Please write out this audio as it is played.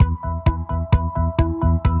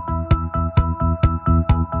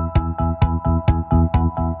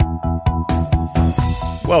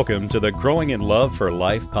Welcome to the Growing in Love for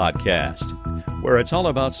Life podcast, where it's all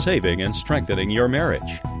about saving and strengthening your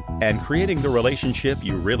marriage and creating the relationship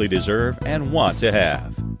you really deserve and want to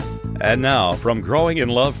have. And now, from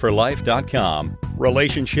growinginloveforlife.com,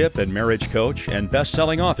 relationship and marriage coach and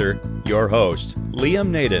best-selling author, your host, Liam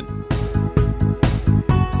Naden.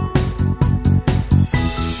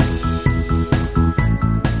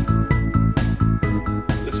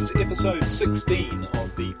 This is episode 16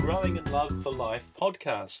 of the Growing in Love for Life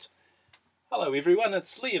podcast. Hello everyone,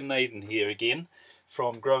 it's Liam Naden here again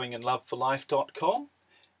from growinginloveforlife.com,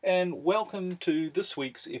 and welcome to this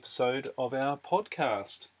week's episode of our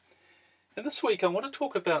podcast. And this week I want to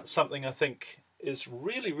talk about something I think is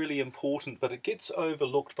really important, but it gets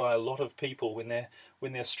overlooked by a lot of people when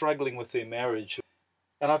they're struggling with their marriage.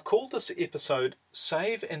 And I've called this episode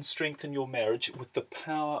Save and Strengthen Your Marriage with the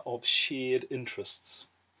Power of Shared Interests.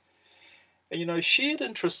 And you know, shared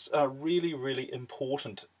interests are really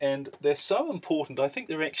important, and they're so important. I think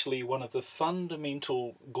they're actually one of the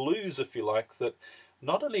fundamental glues, if you like, that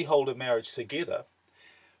not only hold a marriage together,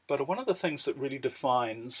 but are one of the things that really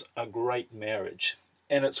defines a great marriage.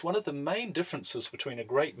 And it's one of the main differences between a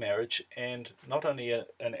great marriage and not only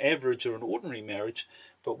an average or an ordinary marriage,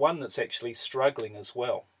 but one that's actually struggling as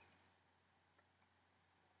well.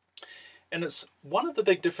 And it's one of the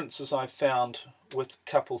big differences I've found with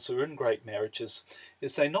couples who are in great marriages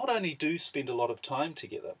is they not only do spend a lot of time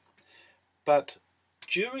together, but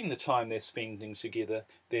during the time they're spending together,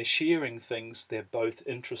 they're sharing things they're both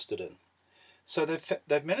interested in. So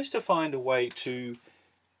they've managed to find a way to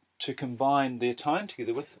combine their time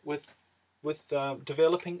together with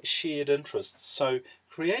developing shared interests. So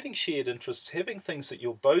creating shared interests, having things that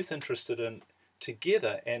you're both interested in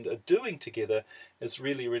together and are doing together is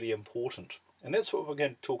really important. And that's what we're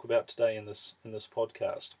going to talk about today in this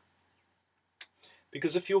podcast.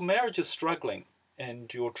 Because if your marriage is struggling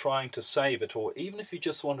and you're trying to save it, or even if you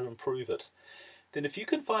just want to improve it, then if you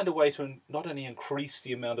can find a way to not only increase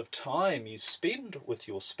the amount of time you spend with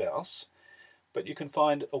your spouse, but you can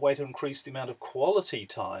find a way to increase the amount of quality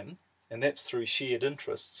time, and that's through shared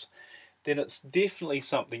interests, then it's definitely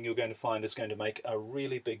something you're going to find is going to make a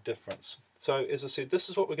really big difference. So as I said, this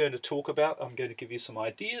is what we're going to talk about. I'm going to give you some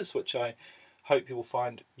ideas which I hope you will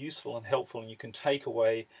find useful and helpful, and you can take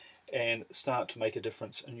away and start to make a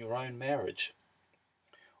difference in your own marriage.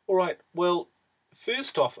 All right, well,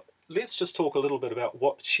 first off, let's just talk a little bit about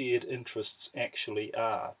what shared interests actually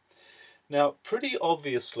are. Now, pretty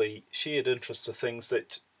obviously, shared interests are things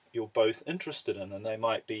that you're both interested in, and they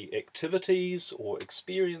might be activities or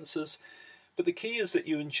experiences, but the key is that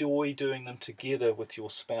you enjoy doing them together with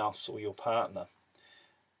your spouse or your partner.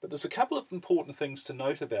 But there's a couple of important things to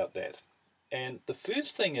note about that. And the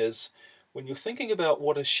first thing is, when you're thinking about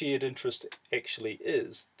what a shared interest actually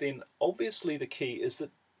is, then obviously the key is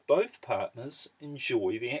that both partners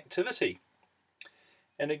enjoy the activity.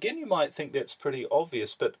 And again, you might think that's pretty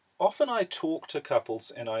obvious, but often I talk to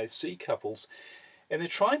couples and I see couples and they're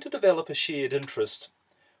trying to develop a shared interest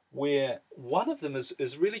where one of them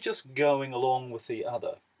is really just going along with the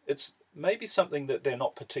other. It's maybe something that they're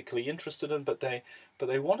not particularly interested in, but they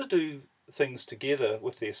want to do things together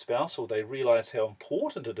with their spouse, or they realize how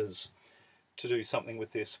important it is to do something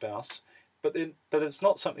with their spouse, but it's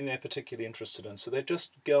not something they're particularly interested in, so they're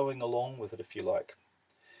just going along with it, if you like.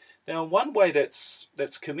 Now, in one way that's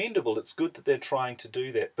commendable. It's good that they're trying to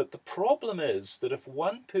do that. But the problem is that if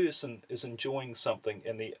one person is enjoying something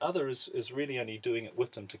and the other is really only doing it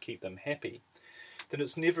with them to keep them happy, then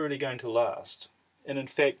it's never really going to last. And in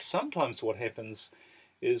fact, sometimes what happens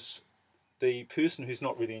is the person who's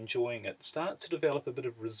not really enjoying it starts to develop a bit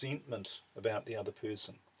of resentment about the other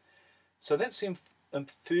person. So that's the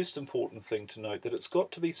first important thing to note, that it's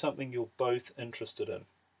got to be something you're both interested in.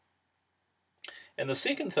 And the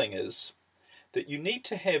second thing is that you need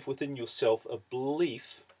to have within yourself a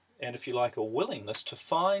belief, and if you like, a willingness to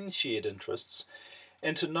find shared interests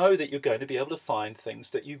and to know that you're going to be able to find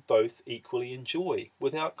things that you both equally enjoy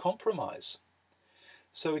without compromise.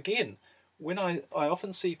 So again, when I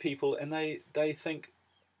often see people and they think,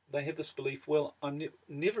 they have this belief, well, I'm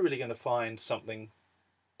never really going to find something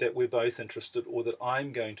that we're both interested or that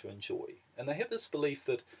I'm going to enjoy. And they have this belief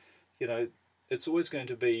that, you know, it's always going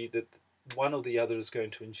to be that one or the other is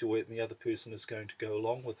going to enjoy it and the other person is going to go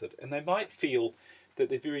along with it. And they might feel that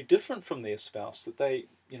they're very different from their spouse, that they,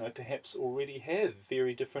 you know, perhaps already have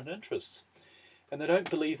very different interests. And they don't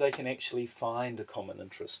believe they can actually find a common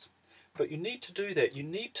interest. But you need to do that. You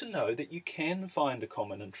need to know that you can find a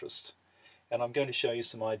common interest. And I'm going to show you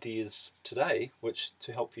some ideas today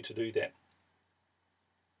to help you to do that.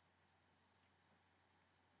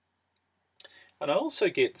 And I also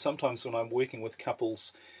get sometimes when I'm working with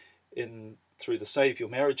couples through the Save Your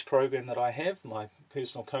Marriage program that I have, my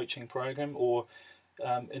personal coaching program, or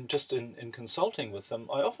in consulting with them,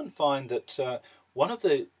 I often find that one of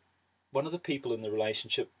the people in the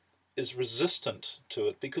relationship is resistant to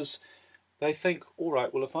it because they think, all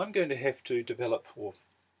right, well, if I'm going to have to develop, or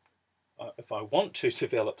if I want to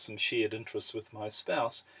develop some shared interests with my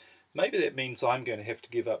spouse, maybe that means I'm going to have to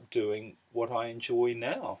give up doing what I enjoy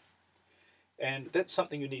now. And that's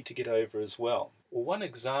something you need to get over as well. Well, one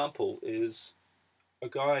example is a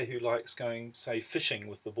guy who likes going, say, fishing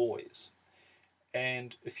with the boys.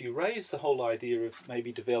 And if you raise the whole idea of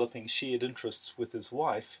maybe developing shared interests with his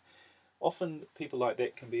wife, often people like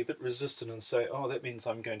that can be a bit resistant and say, oh, that means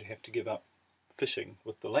I'm going to have to give up fishing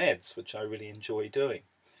with the lads, which I really enjoy doing.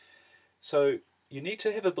 So you need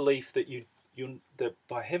to have a belief that that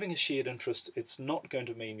by having a shared interest, it's not going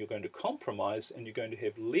to mean you're going to compromise and you're going to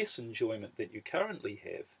have less enjoyment than you currently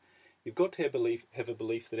have. You've got to have a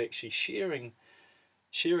belief that actually sharing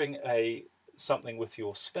something with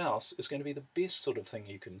your spouse is going to be the best sort of thing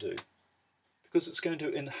you can do, because it's going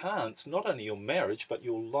to enhance not only your marriage but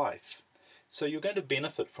your life. So you're going to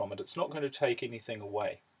benefit from it. It's not going to take anything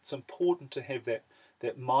away. It's important to have that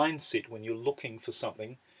mindset when you're looking for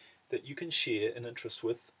something that you can share an interest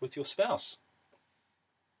with your spouse.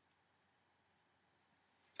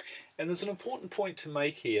 And there's an important point to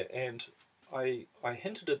make here, and I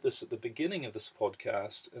hinted at this at the beginning of this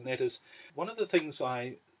podcast, and that is one of the things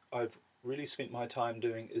I've really spent my time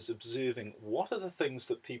doing is observing what are the things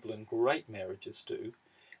that people in great marriages do,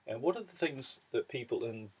 and what are the things that people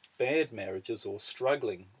in bad marriages or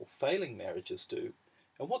struggling or failing marriages do,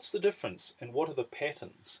 and what's the difference, and what are the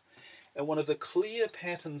patterns. And one of the clear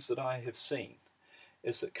patterns that I have seen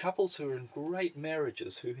is that couples who are in great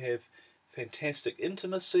marriages, who have fantastic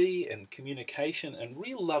intimacy and communication and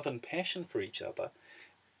real love and passion for each other,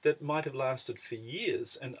 that might have lasted for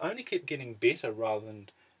years and only kept getting better rather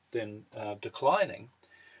than declining,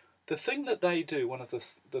 the thing that they do, one of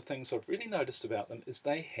the things I've really noticed about them, is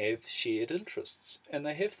they have shared interests, and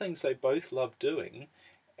they have things they both love doing,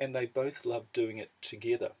 and they both love doing it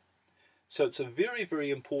together. So it's a very, very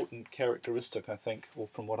important characteristic, I think, or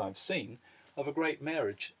from what I've seen, of a great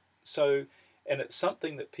marriage. So, and it's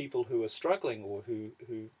something that people who are struggling or who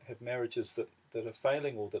have marriages that are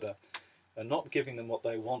failing or that are not giving them what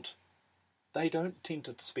they want, they don't tend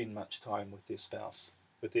to spend much time with their spouse,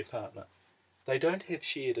 with their partner. They don't have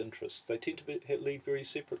shared interests. They tend to lead very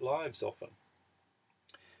separate lives often.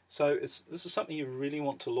 So this is something you really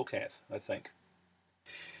want to look at, I think.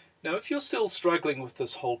 Now, if you're still struggling with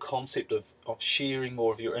this whole concept of sharing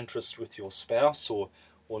more of your interest with your spouse, or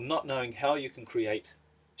not knowing how you can create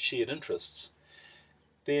shared interests,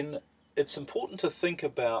 then it's important to think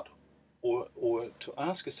about or to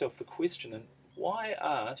ask yourself the question, and why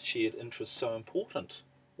are shared interests so important?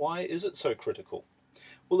 Why is it so critical?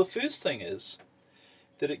 Well, the first thing is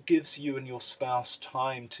that it gives you and your spouse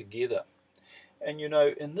time together. And you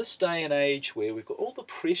know, in this day and age where we've got all the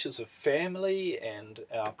pressures of family and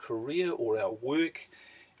our career or our work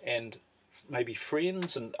and maybe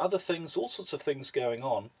friends and other things, all sorts of things going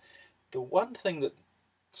on, the one thing that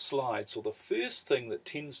slides, or the first thing that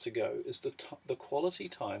tends to go, is the quality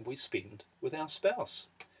time we spend with our spouse.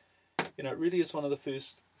 You know, it really is one of the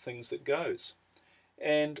first things that goes.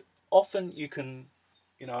 And often you can,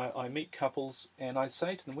 you know, I meet couples and I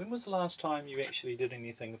say to them, when was the last time you actually did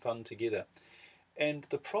anything fun together? And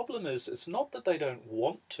the problem is, it's not that they don't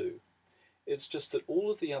want to, it's just that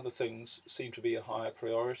all of the other things seem to be a higher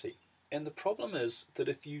priority. And the problem is that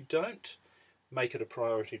if you don't make it a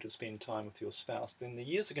priority to spend time with your spouse, then the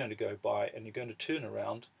years are going to go by and you're going to turn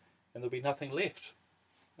around and there'll be nothing left.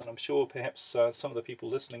 And I'm sure perhaps some of the people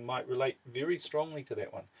listening might relate very strongly to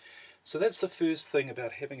that one. So that's the first thing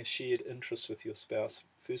about having a shared interest with your spouse.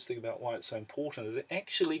 First thing about why it's so important, it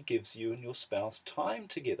actually gives you and your spouse time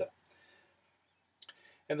together.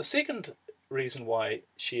 And the second reason why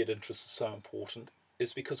shared interest is so important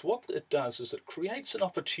is because what it does is it creates an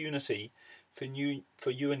opportunity for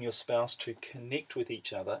you and your spouse to connect with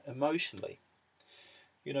each other emotionally.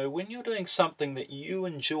 You know, when you're doing something that you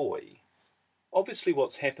enjoy, obviously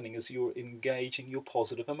what's happening is you're engaging your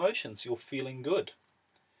positive emotions, you're feeling good.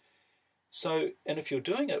 So, and if you're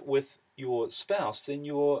doing it with your spouse, then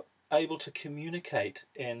you're able to communicate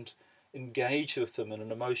and engage with them in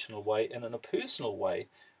an emotional way and in a personal way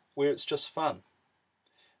where it's just fun.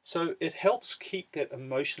 So it helps keep that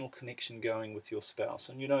emotional connection going with your spouse.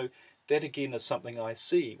 And you know, that again is something I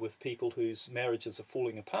see with people whose marriages are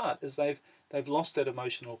falling apart, is they've lost that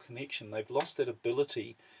emotional connection. They've lost that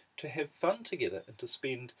ability to have fun together and to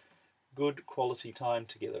spend good quality time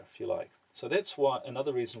together, if you like. So that's why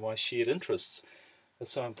another reason why shared interests are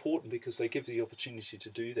so important, because they give the opportunity to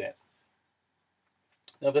do that.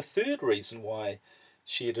 Now, the third reason why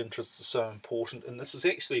shared interests are so important, and this is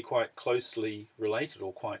actually quite closely related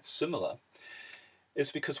or quite similar,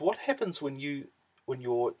 is because what happens when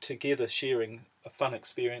you're together sharing a fun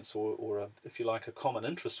experience or if you like, a common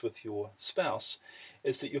interest with your spouse,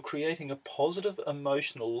 is that you're creating a positive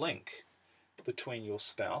emotional link between your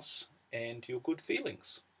spouse and your good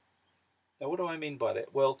feelings. Now, what do I mean by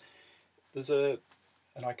that? Well,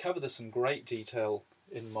 and I cover this in great detail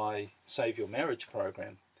in my Save Your Marriage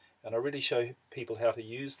program, and I really show people how to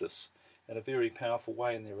use this in a very powerful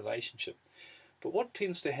way in their relationship. But what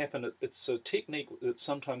tends to happen, it's a technique that's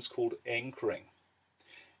sometimes called anchoring.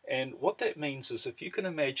 And what that means is, if you can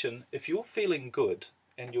imagine, if you're feeling good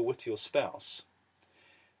and you're with your spouse,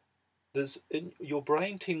 your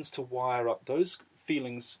brain tends to wire up those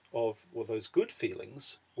feelings those good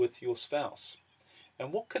feelings with your spouse.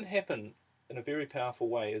 And what can happen in a very powerful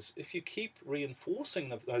way is, if you keep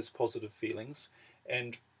reinforcing those positive feelings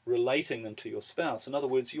and relating them to your spouse. In other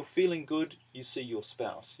words, you're feeling good, you see your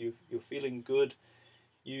spouse. You're feeling good,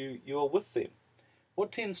 you're with them.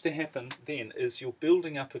 What tends to happen then is you're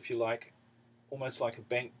building up, if you like, almost like a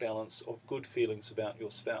bank balance of good feelings about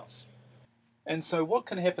your spouse. And so what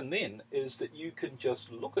can happen then is that you can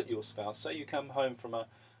just look at your spouse. Say you come home from a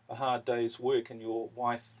hard day's work and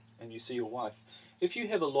you see your wife. If you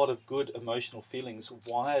have a lot of good emotional feelings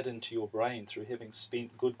wired into your brain through having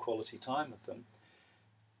spent good quality time with them,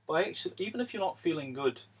 even if you're not feeling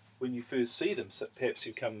good when you first see them, so perhaps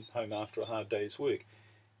you come home after a hard day's work,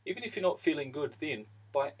 even if you're not feeling good then,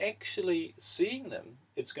 by actually seeing them,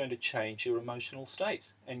 it's going to change your emotional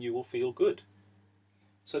state and you will feel good.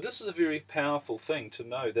 So this is a very powerful thing to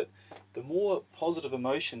know, that the more positive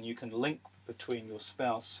emotion you can link between your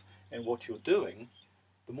spouse and what you're doing,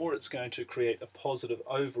 the more it's going to create a positive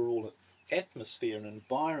overall atmosphere and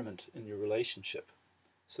environment in your relationship.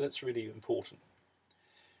 So that's really important.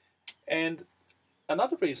 And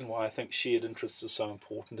another reason why I think shared interests are so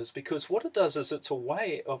important is because what it does is it's a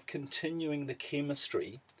way of continuing the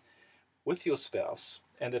chemistry with your spouse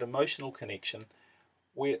and that emotional connection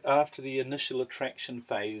where after the initial attraction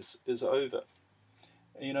phase is over.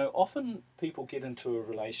 Often people get into a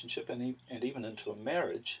relationship and even into a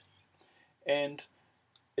marriage, and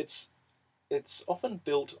it's often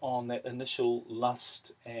built on that initial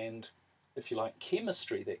lust and, if you like,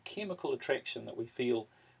 chemistry, that chemical attraction that we feel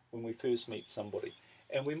when we first meet somebody.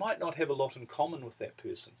 And we might not have a lot in common with that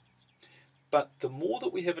person. But the more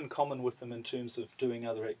that we have in common with them in terms of doing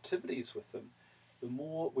other activities with them, the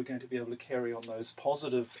more we're going to be able to carry on those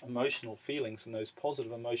positive emotional feelings and those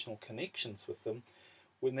positive emotional connections with them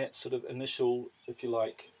when that sort of initial, if you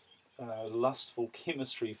like, lustful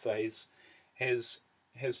chemistry phase has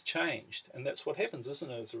changed. And that's what happens,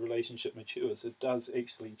 isn't it, as a relationship matures? It does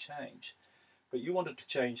actually change. But you want it to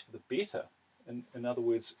change for the better. In other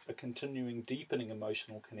words, a continuing deepening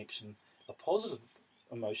emotional connection, a positive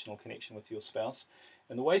emotional connection with your spouse.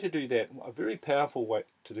 And the way to do that, a very powerful way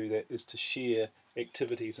to do that, is to share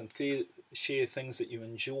activities and share things that you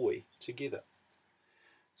enjoy together.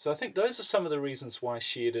 So I think those are some of the reasons why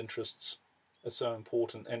shared interests are so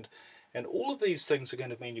important. And all of these things are going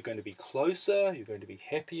to mean you're going to be closer, you're going to be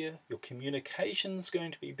happier, your communication's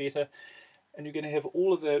going to be better, and you're going to have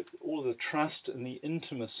all of the trust and the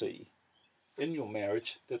intimacy in your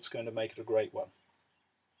marriage that's going to make it a great one.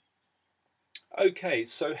 Okay,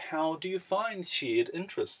 so how do you find shared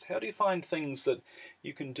interests? How do you find things that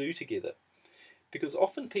you can do together? Because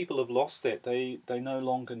often people have lost that. They no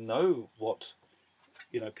longer know what,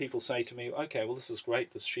 people say to me, okay, well, this is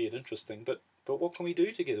great, this shared interest thing, but what can we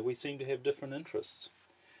do together? We seem to have different interests.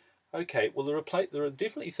 Okay, well, there are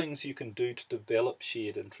definitely things you can do to develop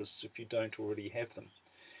shared interests if you don't already have them,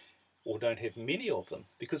 or don't have many of them.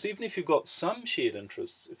 Because even if you've got some shared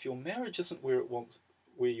interests, if your marriage isn't where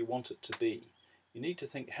you want it to be, you need to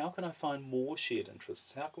think, how can I find more shared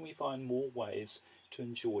interests? How can we find more ways to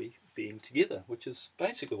enjoy being together, which is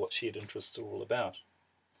basically what shared interests are all about.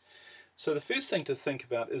 So the first thing to think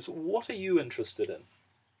about is, what are you interested in?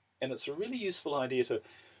 And it's a really useful idea to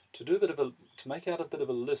make out a bit of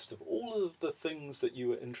a list of all of the things that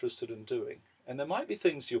you are interested in doing. And there might be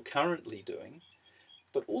things you're currently doing,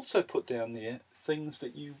 but also put down there things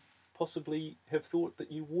that you possibly have thought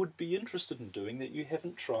that you would be interested in doing that you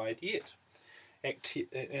haven't tried yet.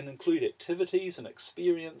 And include activities and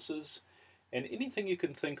experiences and anything you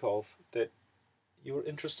can think of that you're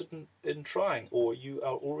interested in trying or you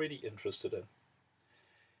are already interested in.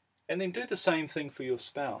 And then do the same thing for your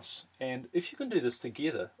spouse. And if you can do this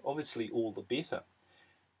together, obviously all the better.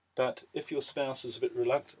 But if your spouse is a bit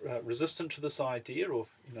resistant to this idea, or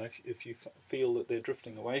if you feel that they're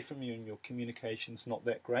drifting away from you and your communication's not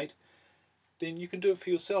that great, then you can do it for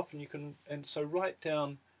yourself, and so write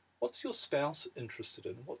down, what's your spouse interested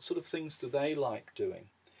in? What sort of things do they like doing?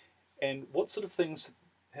 And what sort of things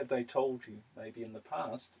have they told you, maybe in the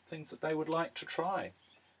past, things that they would like to try?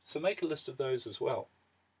 So make a list of those as well.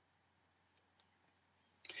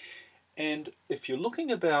 And if you're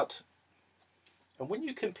looking about, and when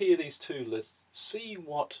you compare these two lists, see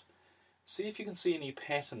if you can see any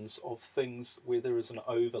patterns of things where there is an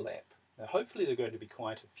overlap. Now hopefully there are going to be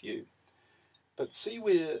quite a few. But see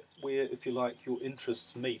where, if you like, your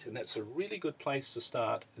interests meet, and that's a really good place to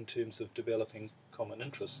start in terms of developing common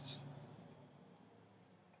interests.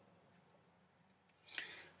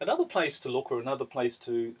 Another place to look, or another place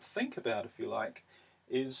to think about, if you like,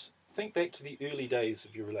 is think back to the early days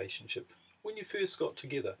of your relationship. When you first got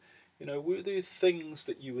together, were there things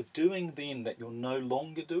that you were doing then that you're no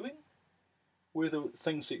longer doing? Were there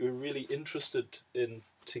things that you were really interested in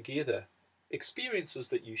together? Experiences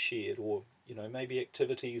that you shared, or maybe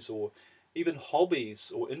activities, or even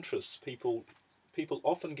hobbies or interests. People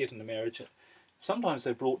often get into marriage, sometimes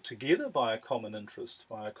they're brought together by a common interest,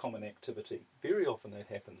 by a common activity. Very often that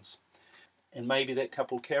happens, and maybe that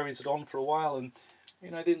couple carries it on for a while, and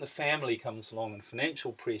then the family comes along, and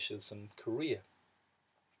financial pressures and career,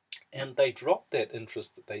 and they drop that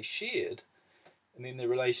interest that they shared, and then the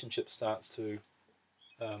relationship starts to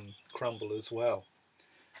crumble as well.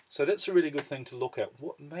 So that's a really good thing to look at.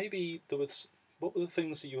 What were the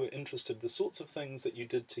things that you were interested, the sorts of things that you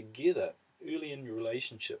did together early in your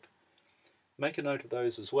relationship? Make a note of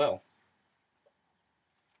those as well.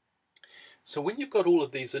 So when you've got all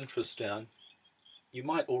of these interests down, you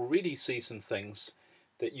might already see some things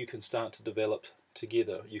that you can start to develop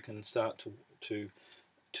together. You can start to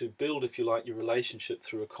build, if you like, your relationship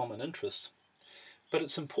through a common interest. But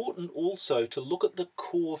it's important also to look at the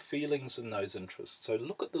core feelings in those interests. So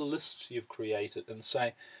look at the list you've created and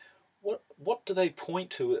say, what do they point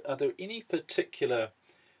to? Are there any particular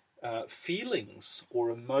feelings or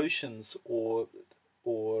emotions or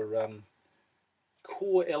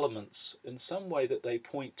core elements in some way that they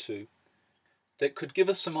point to that could give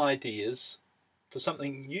us some ideas for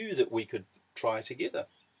something new that we could try together?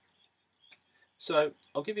 So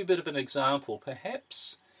I'll give you a bit of an example.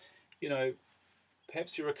 Perhaps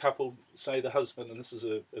you're a couple, say the husband, and this is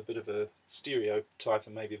a bit of a stereotype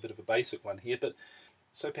and maybe a bit of a basic one here, but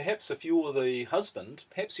so perhaps if you're the husband,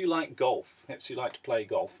 perhaps you like golf, perhaps you like to play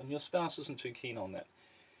golf, and your spouse isn't too keen on that.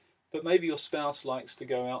 But maybe your spouse likes to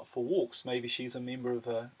go out for walks. Maybe she's a member of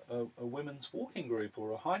a women's walking group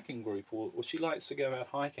or a hiking group, or she likes to go out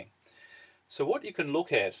hiking. So what you can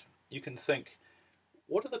look at, you can think,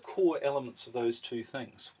 what are the core elements of those two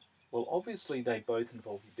things? Well, obviously they both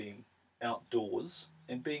involve you being outdoors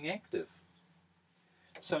and being active.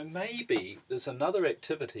 So maybe there's another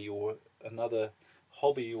activity or another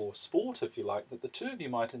hobby or sport, if you like, that the two of you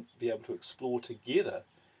might be able to explore together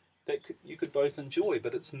that you could both enjoy,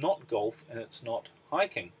 but it's not golf and it's not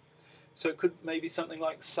hiking. So it could maybe something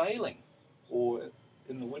like sailing, or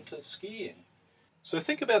in the winter skiing. So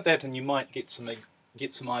think about that, and you might get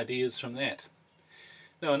some ideas from that.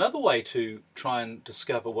 Now, another way to try and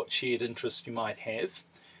discover what shared interests you might have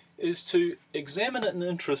is to examine an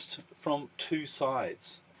interest from two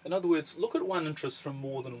sides. In other words, look at one interest from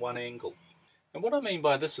more than one angle. And what I mean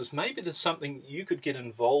by this is maybe there's something you could get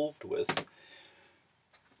involved with,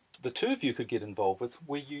 the two of you could get involved with,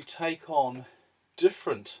 where you take on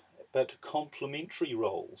different but complementary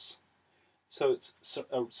roles. So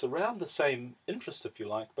it's around the same interest, if you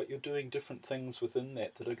like, but you're doing different things within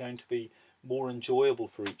that are going to be more enjoyable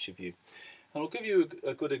for each of you. And I'll give you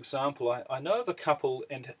a good example. I know of a couple,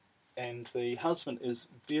 and the husband is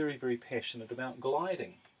very, very passionate about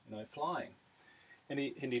gliding, flying, and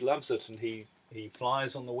he loves it, and he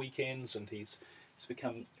flies on the weekends, and he's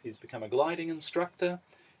become a gliding instructor,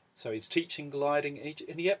 so he's teaching gliding,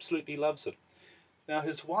 and he absolutely loves it. Now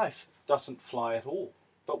his wife doesn't fly at all,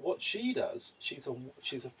 but what she does, she's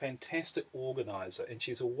a fantastic organizer, and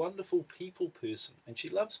she's a wonderful people person, and she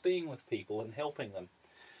loves being with people and helping them.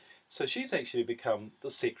 So she's actually become the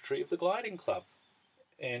secretary of the gliding club,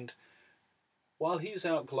 and while he's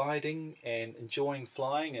out gliding and enjoying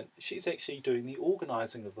flying, and she's actually doing the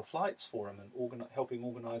organising of the flights for him and helping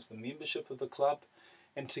organise the membership of the club.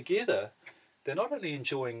 And together, they're not only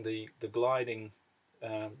enjoying the gliding,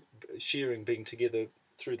 sharing, being together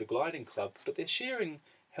through the gliding club, but they're sharing,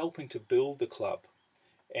 helping to build the club.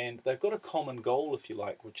 And they've got a common goal, if you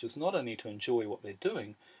like, which is not only to enjoy what they're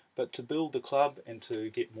doing, but to build the club and to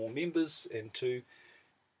get more members and to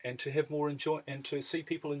to have more enjoy, and to see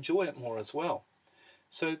people enjoy it more as well.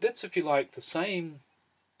 So that's, if you like, the same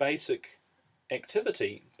basic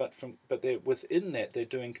activity, but they're within that they're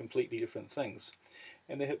doing completely different things,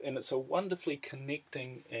 and it's a wonderfully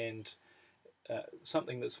connecting and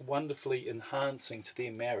something that's wonderfully enhancing to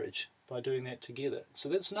their marriage by doing that together. So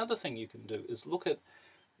that's another thing you can do, is look at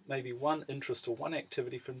maybe one interest or one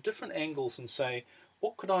activity from different angles and say,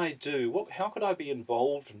 what could I do? How could I be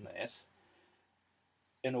involved in that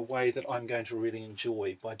in a way that I'm going to really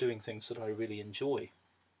enjoy by doing things that I really enjoy?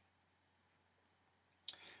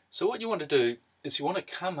 So what you want to do is you want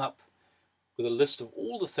to come up with a list of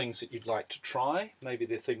all the things that you'd like to try. Maybe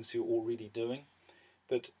they're things you're already doing,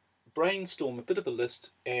 but brainstorm a bit of a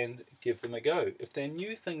list and give them a go. If they're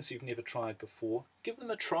new things you've never tried before, give them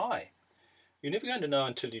a try. You're never going to know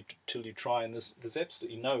until you try, and there's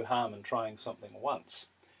absolutely no harm in trying something once.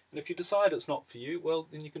 And if you decide it's not for you, well,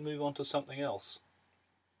 then you can move on to something else.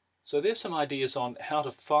 So there's some ideas on how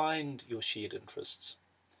to find your shared interests.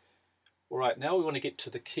 All right, now we want to get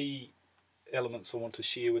to the key elements I want to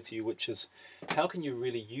share with you, which is how can you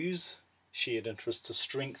really use shared interests to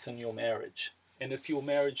strengthen your marriage? And if your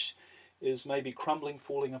marriage is maybe crumbling,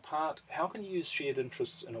 falling apart, how can you use shared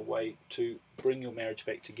interests in a way to bring your marriage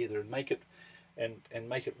back together and make it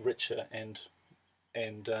richer and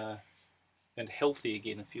healthy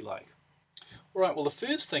again, if you like? All right, well, the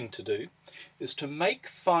first thing to do is to make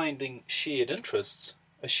finding shared interests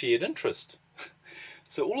a shared interest.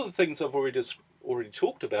 So all of the things I've already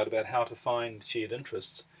talked about how to find shared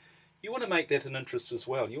interests, you want to make that an interest as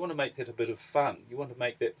well. You want to make that a bit of fun. You want to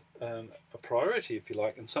make that a priority, if you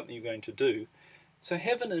like, and something you're going to do. So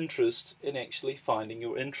have an interest in actually finding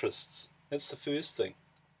your interests. That's the first thing.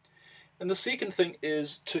 And the second thing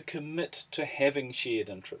is to commit to having shared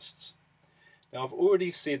interests. Now, I've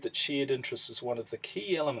already said that shared interests is one of the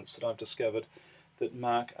key elements that I've discovered that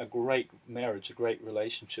mark a great marriage, a great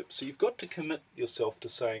relationship. So you've got to commit yourself to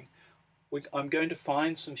saying, I'm going to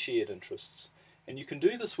find some shared interests. And you can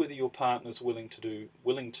do this whether your partner's willing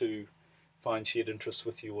to find shared interests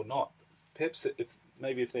with you or not. Perhaps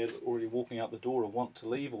if they're already walking out the door or want to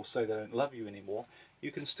leave or say they don't love you anymore,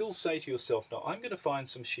 you can still say to yourself, no, I'm going to find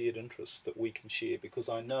some shared interests that we can share, because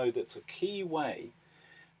I know that's a key way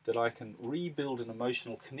that I can rebuild an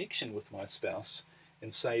emotional connection with my spouse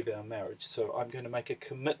and save our marriage. So I'm going to make a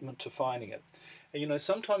commitment to finding it. And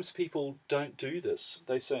sometimes people don't do this.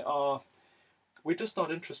 They say, we're just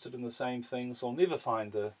not interested in the same things. I'll never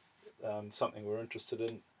find something we're interested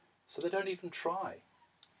in. So they don't even try.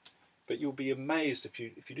 But you'll be amazed if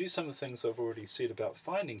you do some of the things I've already said about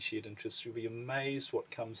finding shared interests. You'll be amazed what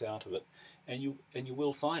comes out of it, and you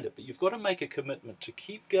will find it. But you've got to make a commitment to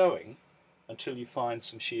keep going until you find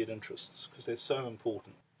some shared interests, because they're so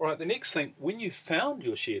important. All right, the next thing, when you've found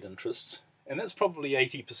your shared interests, and that's probably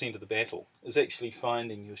 80% of the battle, is actually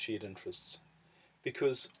finding your shared interests.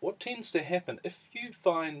 Because what tends to happen, if you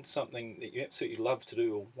find something that you absolutely love to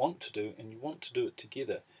do or want to do, and you want to do it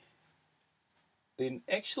together, then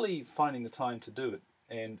actually finding the time to do it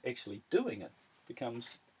and actually doing it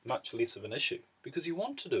becomes much less of an issue, because you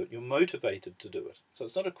want to do it, you're motivated to do it. So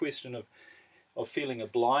it's not a question of feeling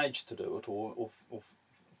obliged to do it or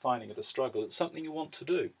finding it a struggle. It's something you want to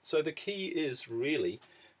do. So the key is really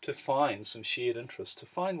to find some shared interests, to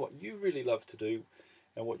find what you really love to do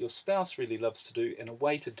and what your spouse really loves to do, and a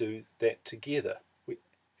way to do that together,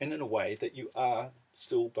 and in a way that you are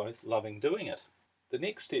still both loving doing it. The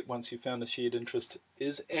next step, once you've found a shared interest,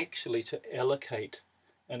 is actually to allocate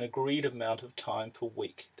an agreed amount of time per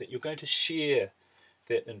week that you're going to share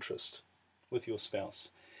that interest with your spouse.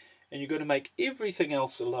 And you're going to make everything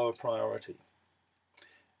else a lower priority.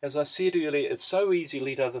 As I said earlier, it's so easy to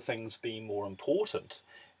let other things be more important.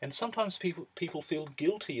 And sometimes people feel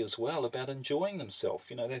guilty as well about enjoying themselves.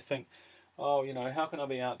 They think, how can I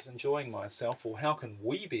be out enjoying myself, or how can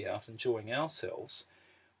we be out enjoying ourselves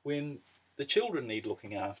when the children need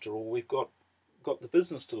looking after, or we've got the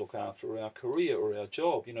business to look after, or our career, or our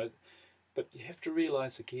job, But you have to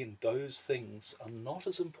realize again, those things are not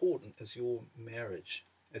as important as your marriage,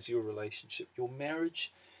 as your relationship. Your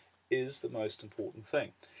marriage is the most important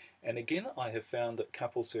thing. And again, I have found that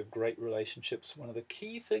couples who have great relationships, one of the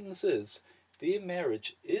key things is their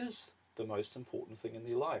marriage is the most important thing in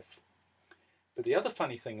their life. But the other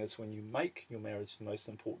funny thing is, when you make your marriage the most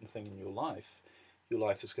important thing in your life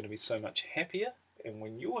is going to be so much happier. And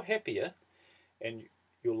when you're happier and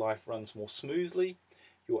your life runs more smoothly,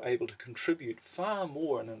 you're able to contribute far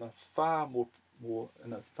more and in a far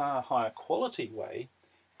higher quality way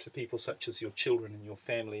to people such as your children and your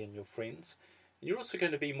family and your friends. And you're also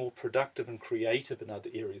going to be more productive and creative in other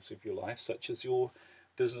areas of your life, such as your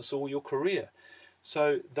business or your career.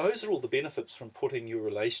 So those are all the benefits from putting your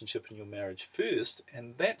relationship and your marriage first,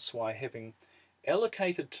 and that's why having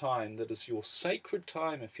allocated time that is your sacred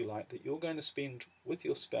time, if you like, that you're going to spend with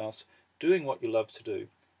your spouse doing what you love to do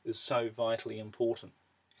is so vitally important.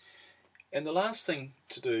 And the last thing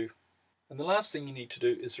you need to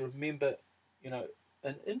do is remember,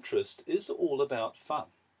 an interest is all about fun.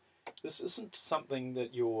 This isn't something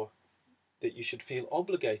that you should feel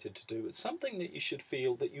obligated to do. It's something that you should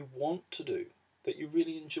feel that you want to do, that you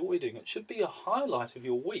really enjoy doing. It should be a highlight of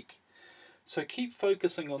your week. So keep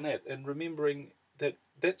focusing on that and remembering that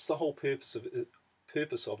that's the whole purpose of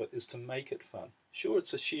it is to make it fun. Sure,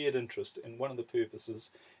 it's a shared interest, and one of the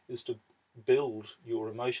purposes is to build your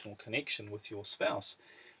emotional connection with your spouse,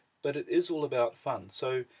 but it is all about fun.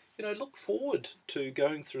 So, look forward to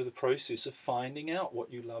going through the process of finding out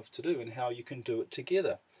what you love to do and how you can do it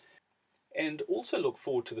together. And also look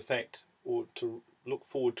forward to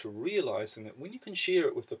realizing that when you can share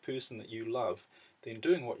it with the person that you love, then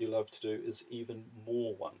doing what you love to do is even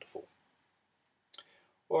more wonderful.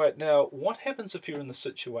 All right, now what happens if you're in the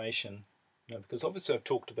situation, because obviously I've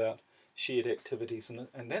talked about shared activities,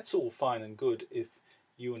 and that's all fine and good if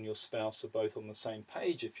you and your spouse are both on the same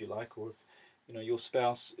page, if you like, or if your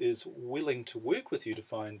spouse is willing to work with you to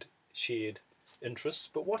find shared interests.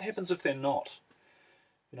 But what happens if they're not?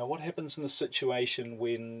 What happens in the situation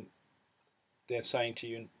when they're saying to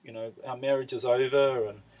you, our marriage is over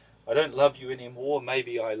and I don't love you anymore.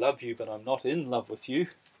 Maybe I love you, but I'm not in love with you.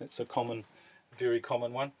 That's a very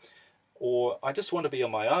common one. Or I just want to be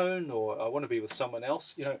on my own, or I want to be with someone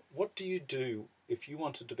else. What do you do if you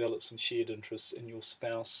want to develop some shared interests and your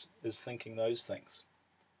spouse is thinking those things?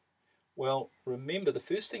 Well, remember, the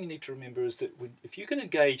first thing you need to remember is that if you can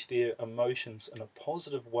engage their emotions in a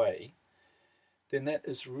positive way, then that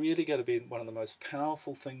is really going to be one of the most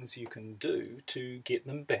powerful things you can do to get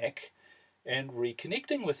them back and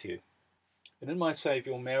reconnecting with you. And in my Save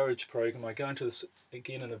Your Marriage program, I go into this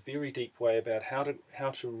again in a very deep way about how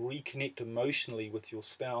to reconnect emotionally with your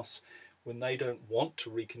spouse when they don't want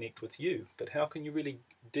to reconnect with you. But how can you really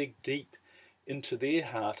dig deep into their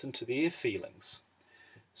heart, into their feelings?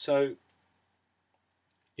 So,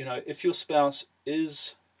 if your spouse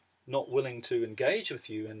is not willing to engage with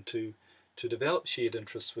you and to develop shared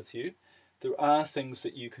interests with you, there are things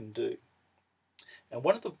that you can do. And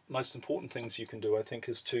one of the most important things you can do, I think,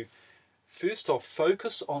 is to first off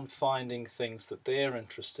focus on finding things that they're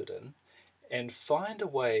interested in and find a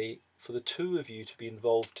way for the two of you to be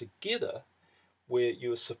involved together where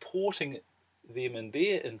you're supporting them in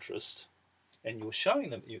their interest and you're showing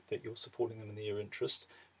them that you're supporting them in their interest,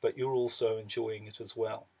 but you're also enjoying it as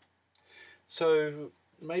well. So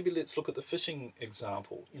maybe let's look at the fishing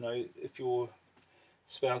example. If your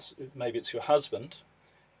spouse, maybe it's your husband,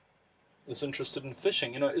 is interested in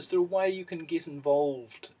fishing, is there a way you can get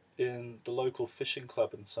involved in the local fishing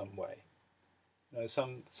club in some way?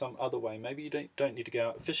 Some other way. Maybe you don't need to go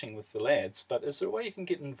out fishing with the lads, but is there a way you can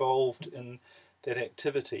get involved in that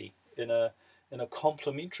activity in a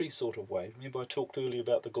complementary sort of way? Remember I talked earlier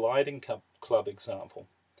about the gliding club example.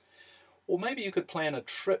 Or maybe you could plan a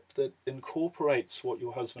trip that incorporates what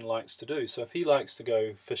your husband likes to do. So if he likes to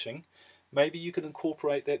go fishing, maybe you could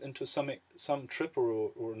incorporate that into some trip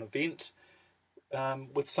or an event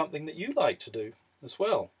with something that you like to do as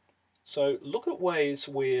well. So look at ways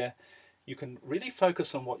where you can really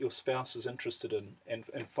focus on what your spouse is interested in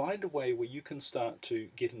and find a way where you can start to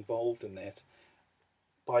get involved in that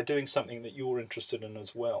by doing something that you're interested in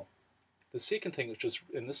as well. The second thing,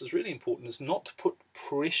 and this is really important, is not to put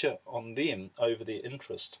pressure on them over their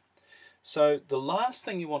interest. So the last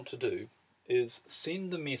thing you want to do is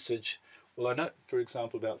send the message, well, I know, for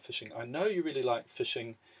example, about fishing, I know you really like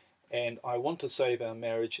fishing and I want to save our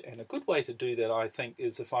marriage, and a good way to do that, I think,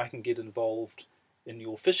 is if I can get involved in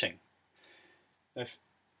your fishing.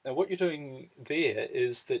 Now what you're doing there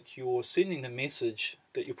is that you're sending the message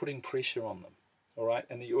that you're putting pressure on them, all right?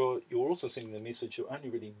 And that you're also sending the message you're only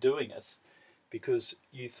really doing it because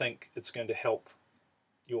you think it's going to help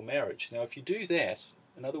your marriage. Now, if you do that,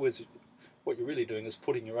 in other words, what you're really doing is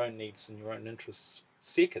putting your own needs and your own interests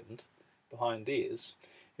second behind theirs.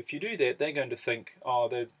 If you do that, they're going to think, oh,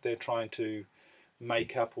 they're trying to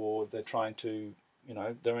make up, or they're trying to,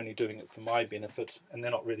 they're only doing it for my benefit, and they're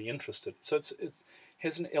not really interested. So it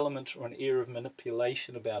has an element or an air of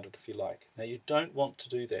manipulation about it, if you like. Now, you don't want to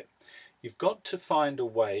do that. You've got to find a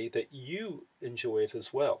way that you enjoy it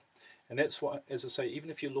as well. And that's why, as I say, even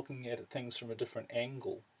if you're looking at things from a different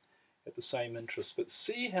angle, at the same interest, but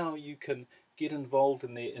see how you can get involved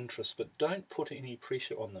in their interests, but don't put any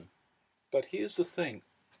pressure on them. But here's the thing.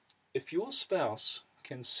 If your spouse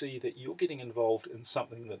can see that you're getting involved in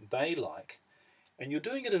something that they like, And you're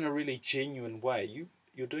doing it in a really genuine way.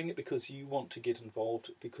 You're doing it because you want to get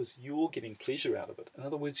involved, because you're getting pleasure out of it. In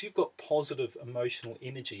other words, you've got positive emotional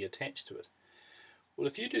energy attached to it. Well,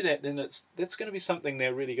 if you do that, then that's going to be something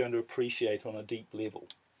they're really going to appreciate on a deep level.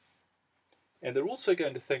 And they're also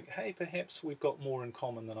going to think, hey, perhaps we've got more in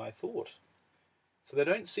common than I thought. So they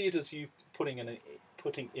don't see it as you putting in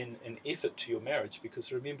an effort to your marriage,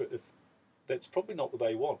 because remember, if that's probably not what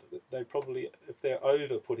they want. They probably, if they're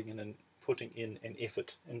over putting in an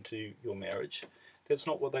effort into your marriage, that's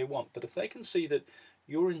not what they want. But if they can see that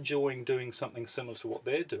you're enjoying doing something similar to what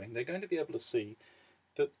they're doing, they're going to be able to see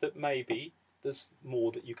that maybe there's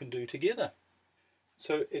more that you can do together.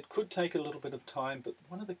 So it could take a little bit of time, but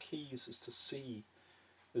one of the keys is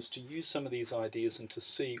to use some of these ideas and to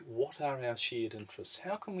see what are our shared interests.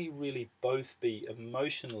 How can we really both be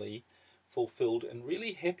emotionally fulfilled and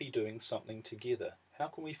really happy doing something together? How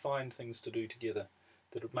can we find things to do together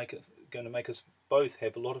that are going to make us both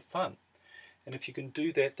have a lot of fun? And if you can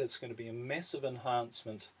do that, that's going to be a massive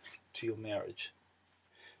enhancement to your marriage.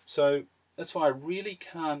 So that's why I really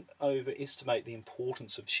can't overestimate the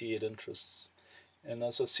importance of shared interests. And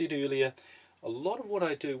as I said earlier, a lot of what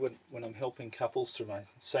I do when I'm helping couples through my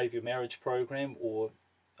Save Your Marriage program or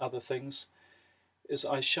other things is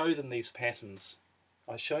I show them these patterns.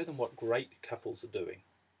 I show them what great couples are doing.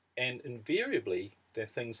 And invariably, they're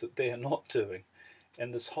things that they're not doing.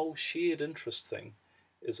 And this whole shared interest thing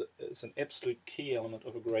is an absolute key element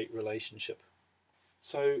of a great relationship.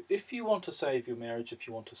 So if you want to save your marriage, if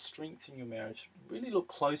you want to strengthen your marriage, really look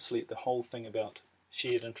closely at the whole thing about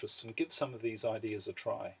shared interests and give some of these ideas a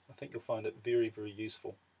try. I think you'll find it very, very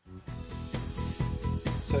useful.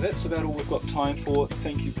 So that's about all we've got time for.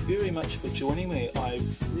 Thank you very much for joining me. I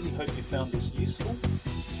really hope you found this useful.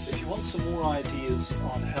 If you want some more ideas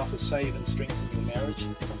on how to save and strengthen your marriage,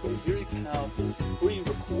 I've got a very powerful free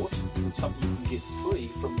report. It's something you can get free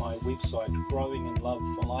from my website,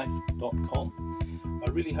 growinginloveforlife.com. I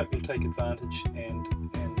really hope you'll take advantage and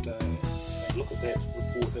look at that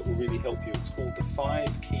report. That will really help you. It's called The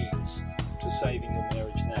 5 Keys to Saving Your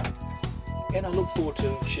Marriage Now. And I look forward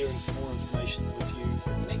to sharing some more information with you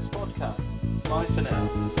in the next podcast. Bye for now.